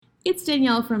It's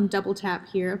Danielle from Double Tap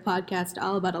here, a podcast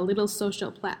all about a little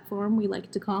social platform we like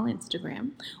to call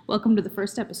Instagram. Welcome to the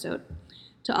first episode.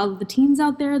 To all of the teens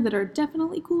out there that are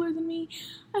definitely cooler than me,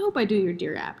 I hope I do your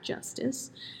dear app justice.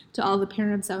 To all the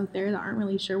parents out there that aren't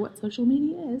really sure what social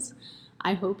media is,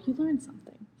 I hope you learned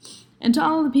something. And to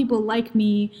all the people like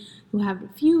me who have a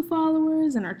few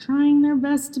followers and are trying their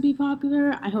best to be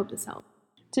popular, I hope this helps.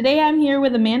 Today I'm here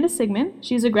with Amanda Sigmund.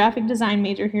 She's a graphic design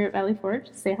major here at Valley Forge.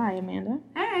 Say hi, Amanda.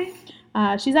 Hey.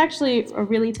 She's actually a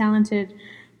really talented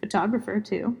photographer,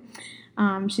 too.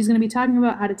 She's going to be talking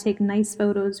about how to take nice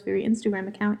photos for your Instagram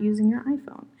account using your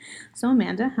iPhone. So,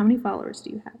 Amanda, how many followers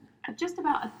do you have? Just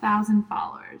about 1,000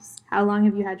 followers. How long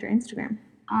have you had your Instagram?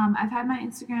 I've had my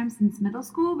Instagram since middle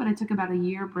school, but I took about a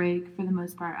year break. For the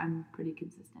most part, I'm pretty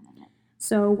consistent in it.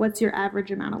 So, what's your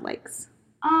average amount of likes?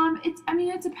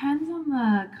 It depends on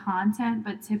the content,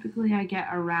 but typically I get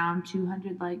around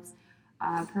 200 likes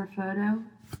per photo.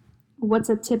 What's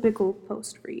a typical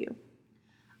post for you?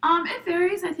 It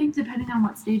varies, I think, depending on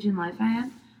what stage in life I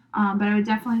am. But I would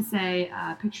definitely say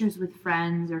pictures with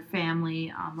friends or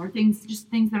family, or things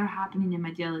that are happening in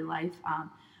my daily life.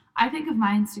 I think of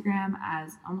my Instagram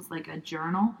as almost like a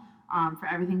journal for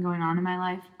everything going on in my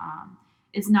life.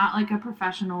 It's not like a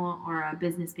professional or a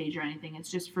business page or anything. It's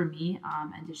just for me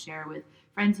and to share with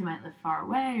friends who might live far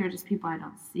away or just people I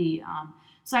don't see.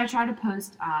 So I try to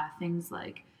post things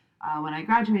like when I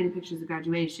graduated, pictures of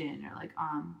graduation, or like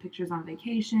pictures on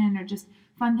vacation, or just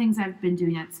fun things I've been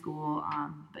doing at school.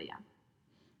 But yeah.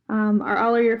 Are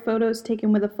all of your photos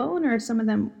taken with a phone, or are some of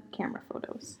them camera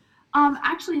photos?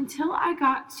 Actually, until I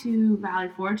got to Valley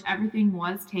Forge, everything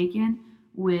was taken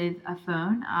with a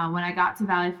phone. When I got to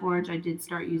Valley Forge, I did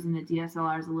start using the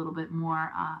DSLRs a little bit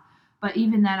more. But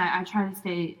even then, I try to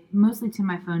stay mostly to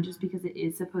my phone just because it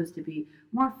is supposed to be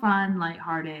more fun,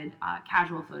 lighthearted,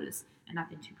 casual photos, and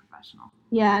nothing too professional.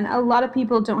 Yeah, and a lot of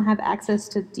people don't have access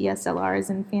to DSLRs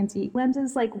and fancy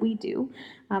lenses like we do.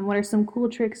 What are some cool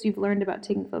tricks you've learned about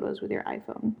taking photos with your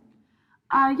iPhone?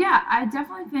 Yeah, I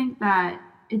definitely think that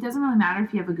it doesn't really matter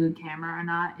if you have a good camera or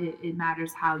not. It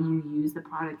matters how you use the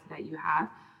product that you have.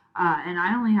 And I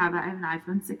have an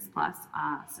iPhone 6 Plus,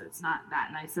 so it's not that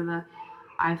nice of a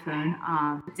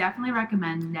iPhone. Definitely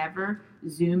recommend never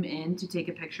zoom in to take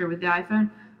a picture with the iPhone.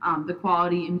 The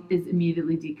quality is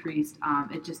immediately decreased.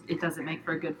 It doesn't make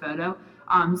for a good photo.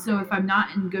 So if I'm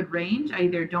not in good range, I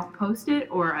either don't post it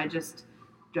or I just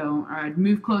don't, or I'd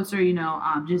move closer,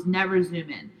 just never zoom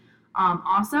in.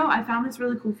 Also, I found this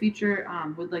really cool feature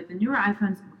with like the newer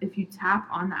iPhones. If you tap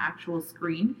on the actual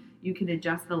screen, you can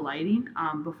adjust the lighting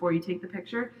before you take the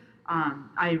picture.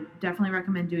 I definitely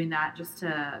recommend doing that just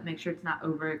to make sure it's not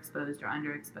overexposed or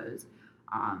underexposed.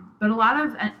 But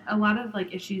a lot of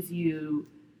like issues you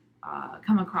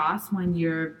come across when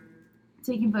you're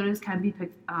taking photos can be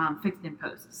fixed in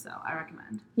post, so I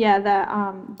recommend. Yeah,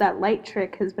 that light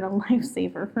trick has been a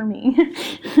lifesaver for me.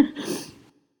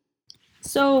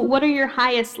 So, what are your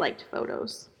highest liked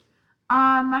photos?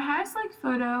 My highest liked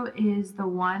photo is the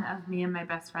one of me and my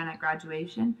best friend at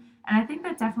graduation, and I think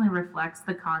that definitely reflects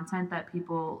the content that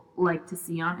people like to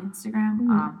see on Instagram.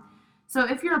 Mm-hmm. So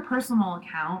if you're a personal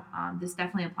account, this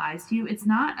definitely applies to you. It's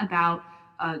not about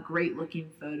a great looking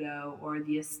photo or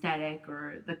the aesthetic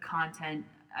or the content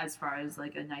as far as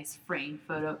like a nice framed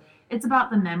photo. It's about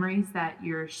the memories that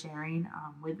you're sharing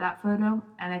with that photo,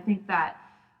 and I think that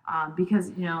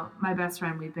because my best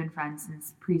friend, we've been friends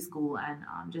since preschool,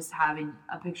 and just having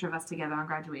a picture of us together on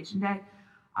graduation day,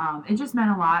 it just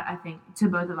meant a lot, I think, to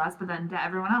both of us, but then to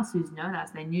everyone else who's known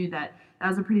us. They knew that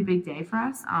was a pretty big day for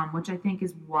us, which I think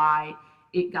is why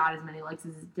it got as many likes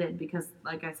as it did, because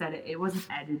like I said, it wasn't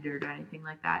edited or anything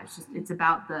like that. It's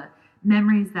about the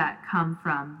memories that come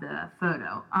from the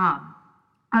photo.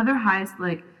 Other highest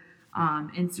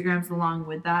Instagrams along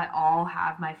with that all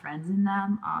have my friends in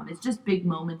them. It's just big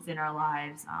moments in our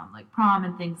lives, like prom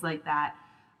and things like that.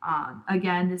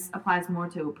 Again, this applies more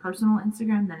to a personal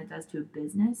Instagram than it does to a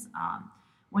business.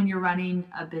 When you're running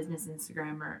a business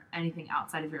Instagram or anything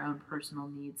outside of your own personal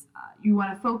needs, you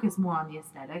want to focus more on the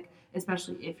aesthetic,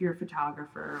 especially if you're a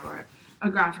photographer or a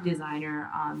graphic designer.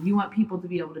 You want people to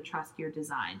be able to trust your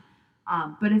design.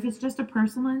 But if it's just a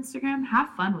personal Instagram, have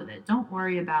fun with it. Don't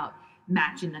worry about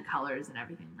matching the colors and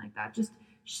everything like that. Just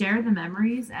share the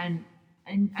memories, and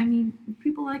I mean, if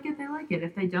people like it, they like it.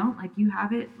 If they don't, like, you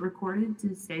have it recorded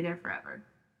to stay there forever.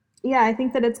 Yeah, I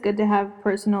think that it's good to have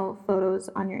personal photos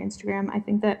on your Instagram. I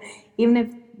think that even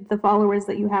if the followers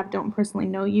that you have don't personally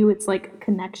know you, it's like a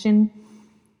connection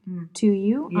to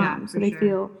you. Yeah, so they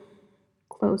feel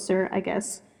closer, I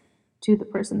guess, to the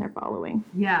person they're following.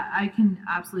 Yeah, I can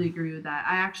absolutely agree with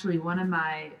that. One of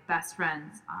my best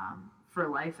friends for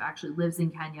life, actually lives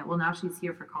in Kenya. Well, now she's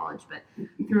here for college, but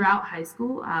throughout high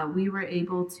school, we were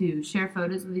able to share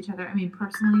photos with each other. I mean,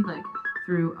 personally, like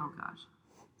through, oh gosh,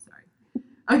 sorry.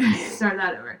 Okay, start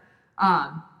that over.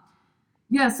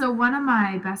 Yeah, so one of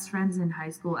my best friends in high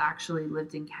school actually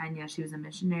lived in Kenya. She was a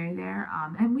missionary there.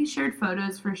 And we shared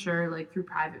photos for sure, like through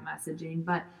private messaging.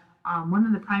 But one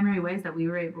of the primary ways that we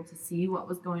were able to see what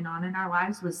was going on in our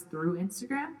lives was through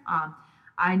Instagram.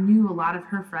 I knew a lot of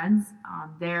her friends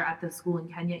there at the school in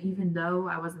Kenya. Even though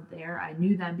I wasn't there, I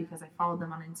knew them because I followed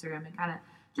them on Instagram and kind of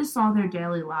just saw their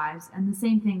daily lives. And the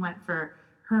same thing went for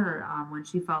her when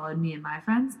she followed me and my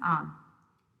friends.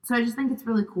 So I just think it's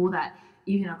really cool that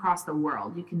even across the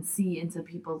world, you can see into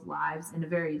people's lives in a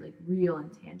very like real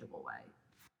and tangible way.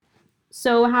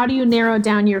 So how do you narrow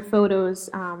down your photos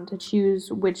to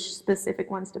choose which specific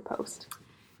ones to post?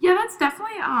 Yeah, that's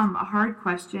definitely a hard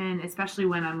question, especially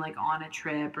when I'm like on a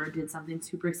trip or did something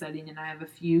super exciting and I have a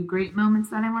few great moments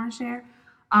that I want to share.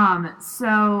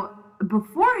 So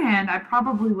beforehand, I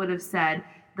probably would have said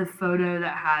the photo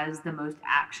that has the most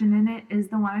action in it is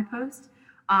the one I post.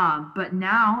 But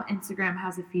now Instagram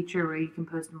has a feature where you can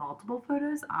post multiple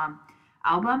photos,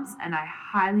 albums, and I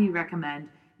highly recommend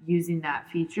using that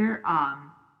feature.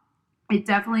 It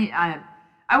definitely,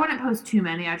 I wouldn't post too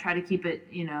many. I try to keep it,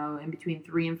 in between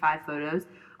 3 and 5 photos.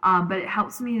 But it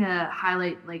helps me to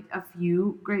highlight like a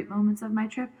few great moments of my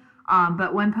trip.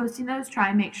 But when posting those, try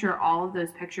and make sure all of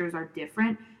those pictures are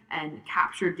different and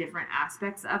capture different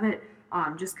aspects of it,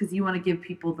 just because you want to give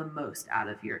people the most out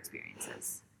of your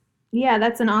experiences. Yeah,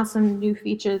 that's an awesome new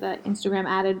feature that Instagram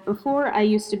added. Before, I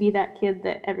used to be that kid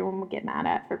that everyone would get mad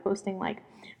at for posting like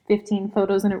 15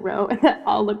 photos in a row that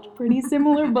all looked pretty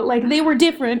similar, but like they were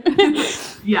different.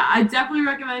 Yeah, I definitely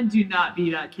recommend do not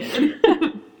be that kid.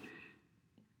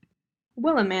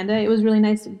 Well, Amanda, it was really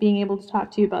nice being able to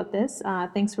talk to you about this.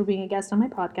 Thanks for being a guest on my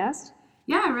podcast.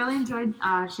 Yeah, I really enjoyed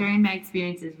sharing my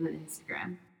experiences with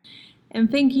Instagram. And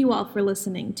thank you all for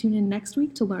listening. Tune in next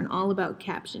week to learn all about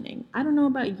captioning. I don't know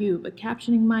about you, but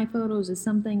captioning my photos is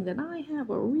something that I have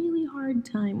a really hard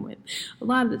time with. A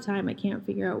lot of the time I can't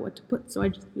figure out what to put, so I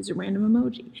just use a random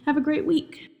emoji. Have a great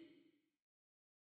week.